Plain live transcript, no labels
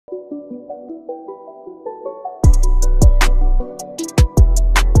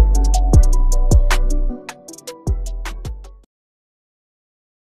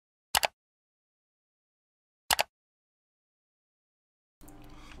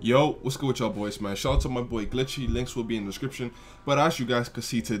Yo, what's good with y'all boys, man? Shout out to my boy Glitchy, links will be in the description. But as you guys can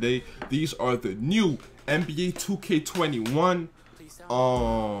see today, these are the new NBA 2K21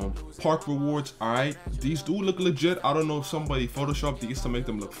 park rewards. Alright, these do look legit. I don't know if somebody photoshopped these to make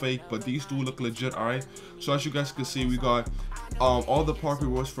them look fake, but these do look legit. Alright, so as you guys can see, we got all the park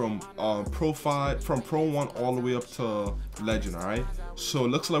rewards from Pro 5, from Pro 1 all the way up to Legend. Alright, so it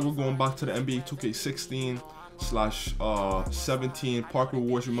looks like we're going back to the NBA 2K16/17 park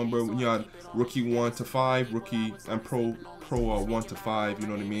rewards. Remember when you had rookie 1 to 5, rookie and pro 1 to 5, you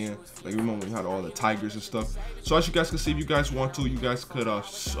know what I mean? Like, remember when you had all the tigers and stuff. So as you guys can see, if you guys want to, you guys could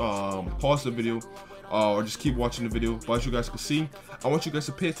pause the video or just keep watching the video. But as you guys can see, I want you guys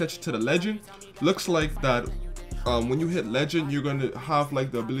to pay attention to the legend. Looks like that when you hit legend, you're gonna have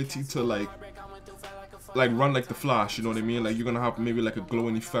like the ability to like run like the Flash, you know what I mean? Like, you're gonna have maybe like a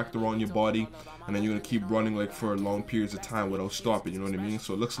glowing effect around your body, and then you're gonna keep running like for long periods of time without stopping, you know what I mean?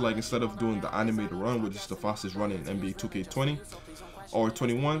 So it looks like instead of doing the animated run, which is the fastest running in NBA 2K20 or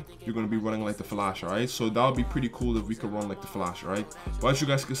 21, you're gonna be running like the Flash. Alright, so that would be pretty cool if we could run like the Flash. Alright, but as you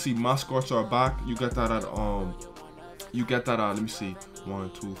guys can see, mascots are back. You get that at let me see, 1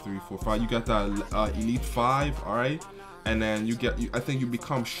 2 3 4 5, you got that Elite 5. Alright, and then I think you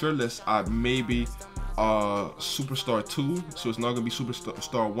become shirtless at maybe Superstar 2, so it's not gonna be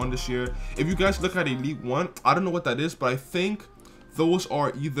Superstar 1 this year. If you guys look at Elite 1, I don't know what that is, but I think those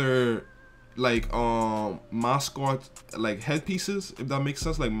are either like mascot like headpieces, if that makes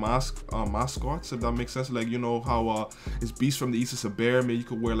sense, like mascots, if that makes sense. Like, you know how it's Beast from the East is a bear, maybe you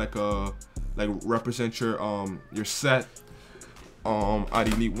could wear like represent your set at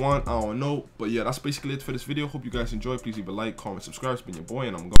Elite 1. I don't know, but yeah, that's basically it for this video. Hope you guys enjoyed. Please leave a like, comment, subscribe. It's been your boy,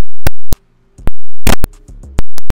 and I'm going.